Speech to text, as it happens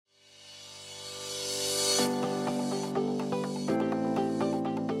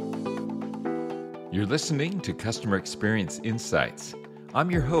You're listening to Customer Experience Insights.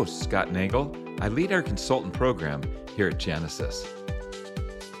 I'm your host, Scott Nagel. I lead our consultant program here at Genesys.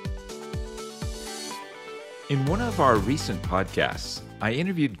 In one of our recent podcasts, I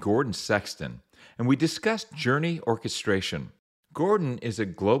interviewed Gordon Sexton, and we discussed journey orchestration. Gordon is a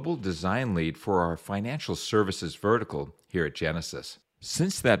global design lead for our financial services vertical here at Genesys.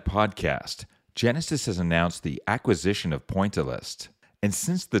 Since that podcast, Genesys has announced the acquisition of Pointillist. And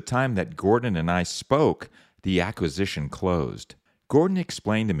since the time that Gordon and I spoke, the acquisition closed. Gordon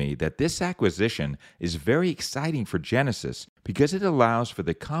explained to me that this acquisition is very exciting for Genesys because it allows for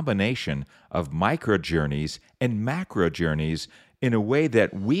the combination of micro journeys and macro journeys in a way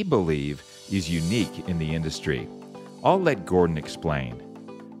that we believe is unique in the industry. I'll let Gordon explain.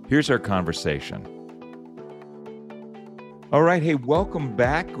 Here's our conversation. All right, hey, welcome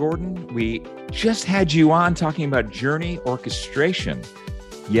back, Gordon. We just had you on talking about journey orchestration,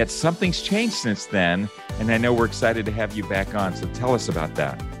 yet something's changed since then, and I know we're excited to have you back on, so tell us about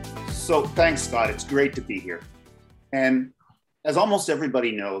that. So thanks, Scott. It's great to be here. And as almost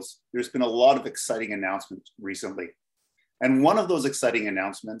everybody knows, there's been a lot of exciting announcements recently. And one of those exciting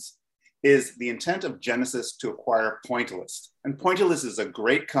announcements is the intent of Genesys to acquire Pointillist. And Pointillist is a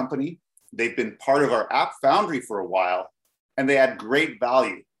great company. They've been part of our App Foundry for a while, and they add great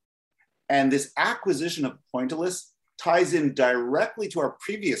value. And this acquisition of Pointillist ties in directly to our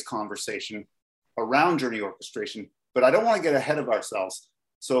previous conversation around journey orchestration, but I don't want to get ahead of ourselves.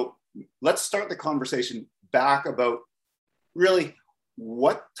 So let's start the conversation back about really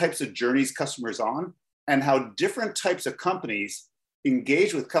what types of journeys customers on and how different types of companies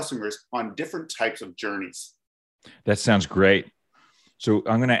engage with customers on different types of journeys. That sounds great. So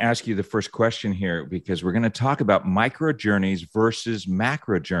I'm going to ask you the first question here because we're going to talk about micro journeys versus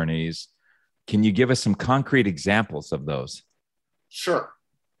macro journeys. Can you give us some concrete examples of those? Sure.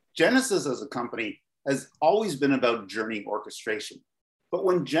 Genesys as a company has always been about journey orchestration. But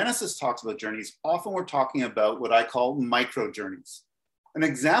when Genesys talks about journeys, often we're talking about what I call micro journeys. An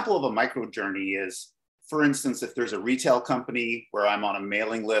example of a micro journey is, for instance, if there's a retail company where I'm on a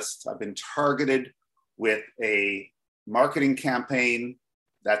mailing list, I've been targeted with a marketing campaign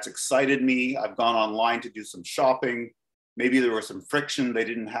that's excited me. I've gone online to do some shopping. Maybe there was some friction. They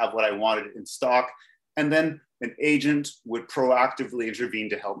didn't have what I wanted in stock. And then an agent would proactively intervene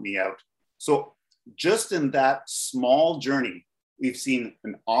to help me out. So just in that small journey, we've seen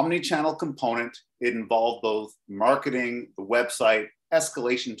an omni-channel component. It involved both marketing, the website,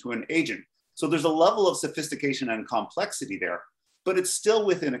 escalation to an agent. So there's a level of sophistication and complexity there, but it's still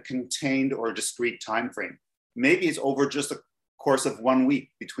within a contained or discrete time frame. Maybe it's over just a course of 1 week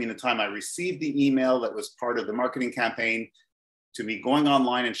between the time I received the email that was part of the marketing campaign to me going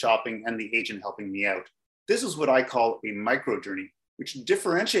online and shopping and the agent helping me out. This is what I call a micro journey, which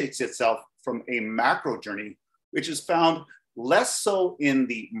differentiates itself from a macro journey, which is found less so in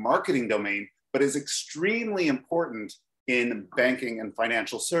the marketing domain, but is extremely important in banking and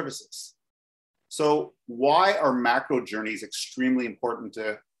financial services. So why are macro journeys extremely important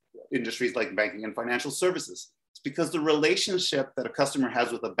to industries like banking and financial services? It's because the relationship that a customer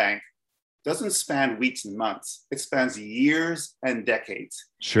has with a bank doesn't span weeks and months. It spans years and decades.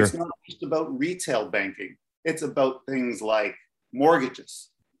 Sure. It's not just about retail banking. It's about things like mortgages,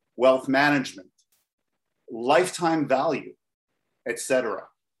 wealth management, lifetime value, etc.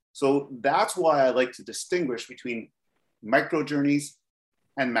 So that's why I like to distinguish between micro journeys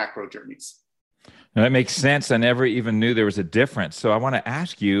and macro journeys. Now, that makes sense. I never even knew there was a difference. So I want to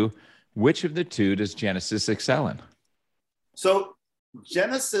ask you, which of the two does Genesys excel in? So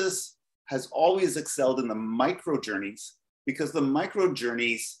Genesys has always excelled in the micro journeys because the micro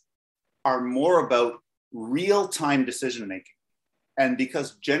journeys are more about real-time decision-making. And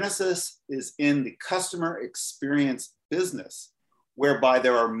because Genesys is in the customer experience business, whereby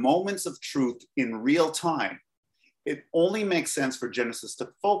there are moments of truth in real time, it only makes sense for Genesys to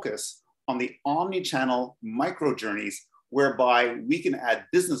focus on the omni-channel micro journeys whereby we can add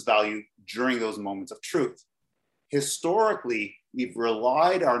business value during those moments of truth. Historically, we've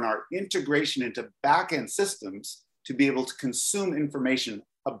relied on our integration into back-end systems to be able to consume information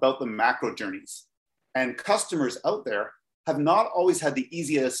about the macro journeys. And customers out there have not always had the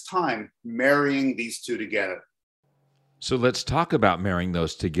easiest time marrying these two together. So let's talk about marrying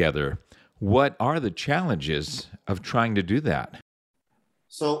those together. What are the challenges of trying to do that?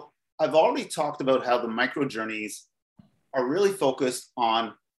 So I've already talked about how the micro journeys are really focused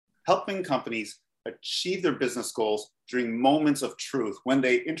on helping companies achieve their business goals during moments of truth when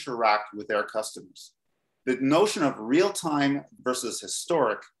they interact with their customers. The notion of real-time versus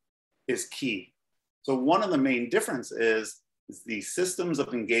historic is key. So one of the main differences is the systems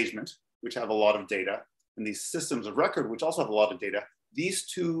of engagement which have a lot of data, and these systems of record, which also have a lot of data, these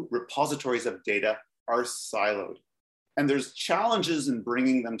two repositories of data are siloed. And there's challenges in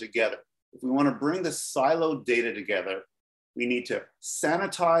bringing them together. If we want to bring the siloed data together, we need to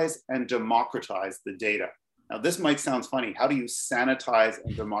sanitize and democratize the data. Now, this might sound funny. How do you sanitize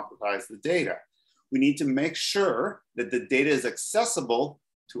and democratize the data? We need to make sure that the data is accessible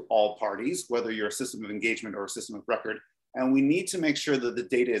to all parties, whether you're a system of engagement or a system of record. And we need to make sure that the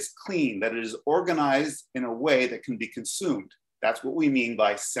data is clean, that it is organized in a way that can be consumed. That's what we mean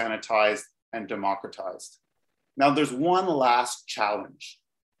by sanitized and democratized. Now, there's one last challenge.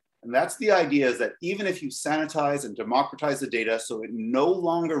 And that's the idea is that even if you sanitize and democratize the data so it no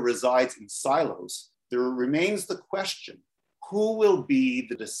longer resides in silos, there remains the question, who will be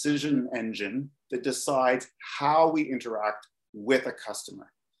the decision engine that decides how we interact with a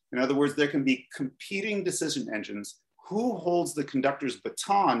customer? In other words, there can be competing decision engines. Who holds the conductor's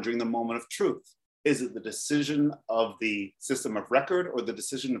baton during the moment of truth? Is it the decision of the system of record or the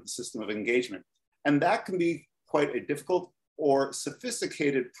decision of the system of engagement? And that can be quite a difficult or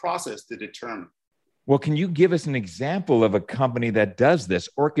sophisticated process to determine. Well, can you give us an example of a company that does this,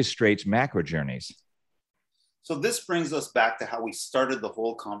 orchestrates macro journeys? So this brings us back to how we started the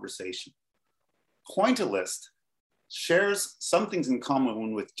whole conversation. Pointillist shares some things in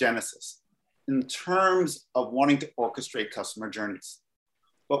common with Genesys in terms of wanting to orchestrate customer journeys.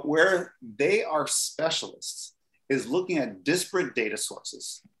 But where they are specialists is looking at disparate data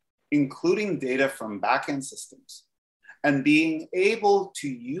sources, including data from backend systems, and being able to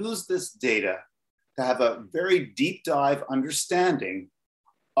use this data to have a very deep dive understanding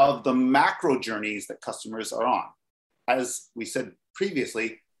of the macro journeys that customers are on. As we said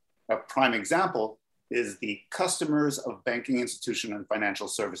previously, a prime example is the customers of banking institution and financial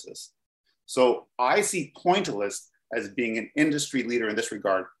services. So I see Pointillist as being an industry leader in this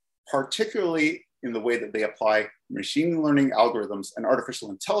regard, particularly in the way that they apply machine learning algorithms and artificial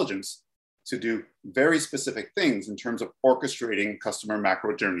intelligence to do very specific things in terms of orchestrating customer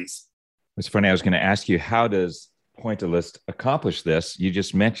macro journeys. It's funny, I was going to ask you, how does Pointillist accomplish this? You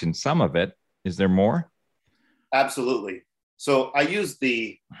just mentioned some of it. Is there more? Absolutely. So I use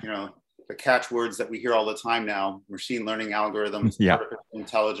the catchwords that we hear all the time now, machine learning algorithms, artificial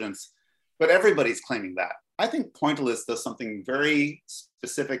intelligence, but everybody's claiming that. I think Pointillist does something very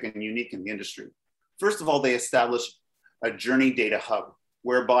specific and unique in the industry. First of all, they establish a journey data hub,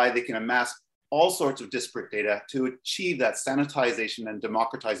 whereby they can amass all sorts of disparate data to achieve that sanitization and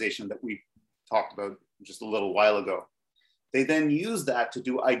democratization that we talked about just a little while ago. They then use that to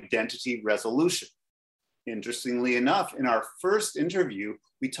do identity resolution. Interestingly enough, in our first interview,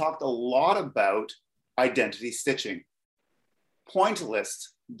 we talked a lot about identity stitching. Pointillist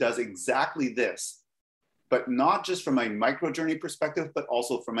does exactly this, but not just from a micro journey perspective, but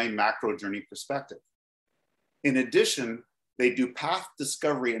also from a macro journey perspective. In addition, they do path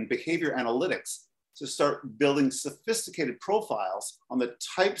discovery and behavior analytics to start building sophisticated profiles on the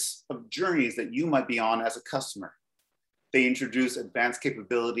types of journeys that you might be on as a customer. They introduce advanced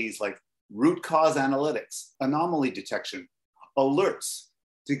capabilities like root cause analytics, anomaly detection, alerts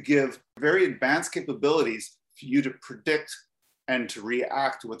to give very advanced capabilities for you to predict and to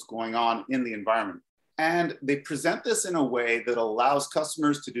react to what's going on in the environment. And they present this in a way that allows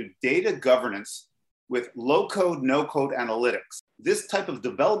customers to do data governance with low code, no code analytics. This type of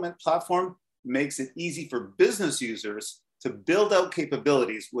development platform makes it easy for business users to build out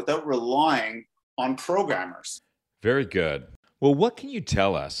capabilities without relying on programmers. Very good. Well, what can you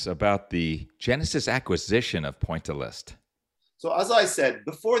tell us about the Genesys acquisition of Pointillist? So as I said,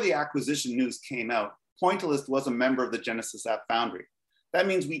 before the acquisition news came out, Pointillist was a member of the Genesys App Foundry. That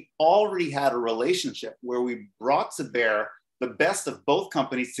means we already had a relationship where we brought to bear the best of both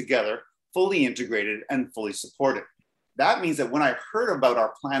companies together, fully integrated and fully supported. That means that when I heard about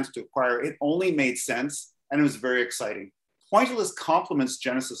our plans to acquire, it only made sense and it was very exciting. Pointillist complements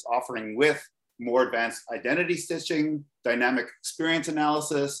Genesys' offering with more advanced identity stitching, dynamic experience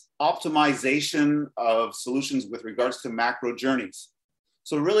analysis, optimization of solutions with regards to macro journeys.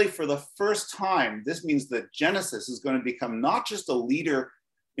 So really, for the first time, this means that Genesys is going to become not just a leader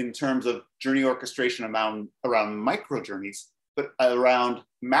in terms of journey orchestration around micro journeys, but around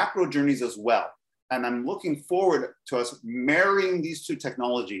macro journeys as well. And I'm looking forward to us marrying these two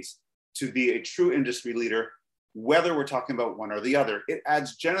technologies to be a true industry leader, whether we're talking about one or the other. It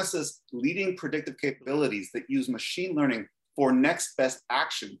adds Genesys leading predictive capabilities that use machine learning for next best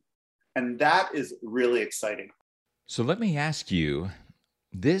action. And that is really exciting. So let me ask you,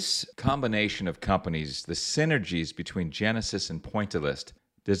 this combination of companies, the synergies between Genesys and Pointillist,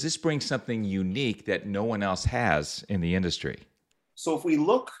 does this bring something unique that no one else has in the industry? So if we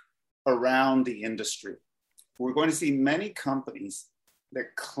look around the industry. We're going to see many companies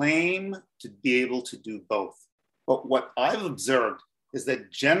that claim to be able to do both. But what I've observed is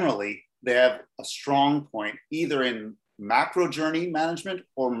that generally they have a strong point either in macro journey management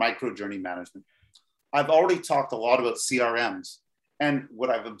or micro journey management. I've already talked a lot about CRMs. And what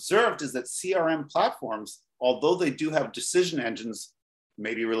I've observed is that CRM platforms, although they do have decision engines,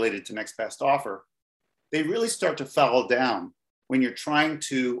 maybe related to next best offer, they really start to fall down when you're trying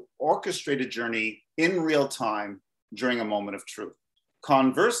to orchestrate a journey in real time during a moment of truth.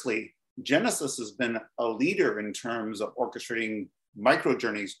 Conversely, Genesys has been a leader in terms of orchestrating micro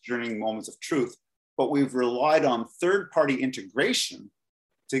journeys during moments of truth, but we've relied on third-party integration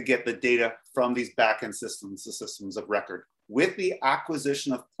to get the data from these backend systems, the systems of record. With the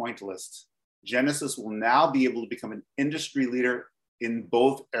acquisition of Pointillist, Genesys will now be able to become an industry leader in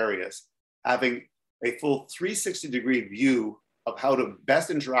both areas, having a full 360-degree view of how to best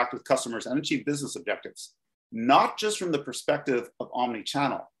interact with customers and achieve business objectives, not just from the perspective of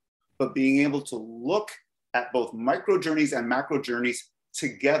omni-channel, but being able to look at both micro journeys and macro journeys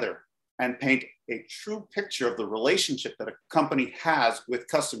together and paint a true picture of the relationship that a company has with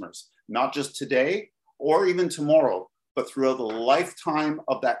customers, not just today or even tomorrow, but throughout the lifetime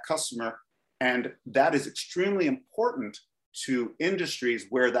of that customer. And that is extremely important to industries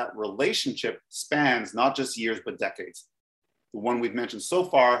where that relationship spans not just years, but decades. The one we've mentioned so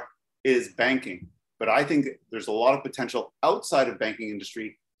far is banking, but I think there's a lot of potential outside of banking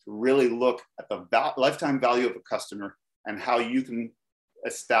industry to really look at the lifetime value of a customer and how you can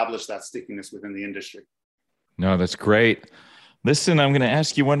establish that stickiness within the industry. No, that's great. Listen, I'm going to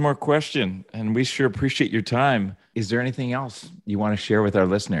ask you one more question, and we sure appreciate your time. Is there anything else you want to share with our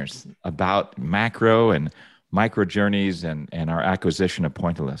listeners about macro and micro journeys and our acquisition of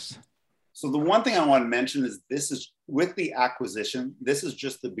Pointillist? So the one thing I want to mention is with the acquisition, this is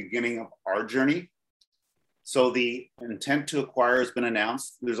just the beginning of our journey. So the intent to acquire has been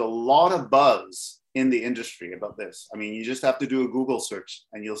announced. There's a lot of buzz in the industry about this. I mean, you just have to do a Google search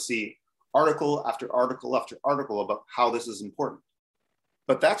and you'll see article after article after article about how this is important.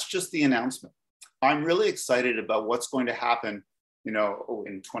 But that's just the announcement. I'm really excited about what's going to happen, in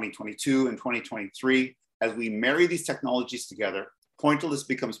 2022 and 2023 as we marry these technologies together. Pointillist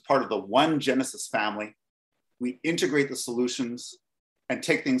becomes part of the one Genesys family. We integrate the solutions and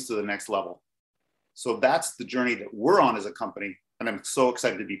take things to the next level. So that's the journey that we're on as a company, and I'm so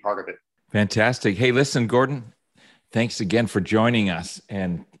excited to be part of it. Fantastic. Hey, listen, Gordon, thanks again for joining us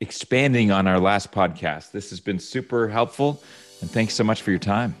and expanding on our last podcast. This has been super helpful, and thanks so much for your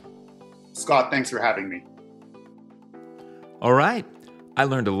time. Scott, thanks for having me. All right. I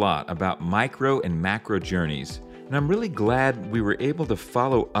learned a lot about micro and macro journeys, and I'm really glad we were able to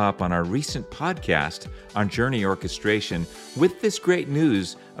follow up on our recent podcast on journey orchestration with this great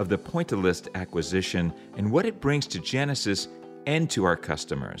news of the Pointillist acquisition and what it brings to Genesys and to our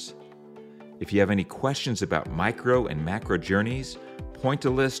customers. If you have any questions about micro and macro journeys,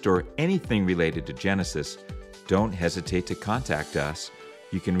 Pointillist, or anything related to Genesys, don't hesitate to contact us.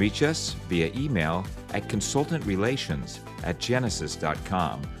 You can reach us via email at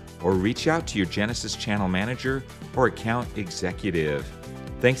consultantrelations@genesys.com or reach out to your Genesys channel manager or account executive.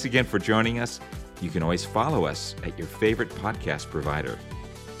 Thanks again for joining us. You can always follow us at your favorite podcast provider.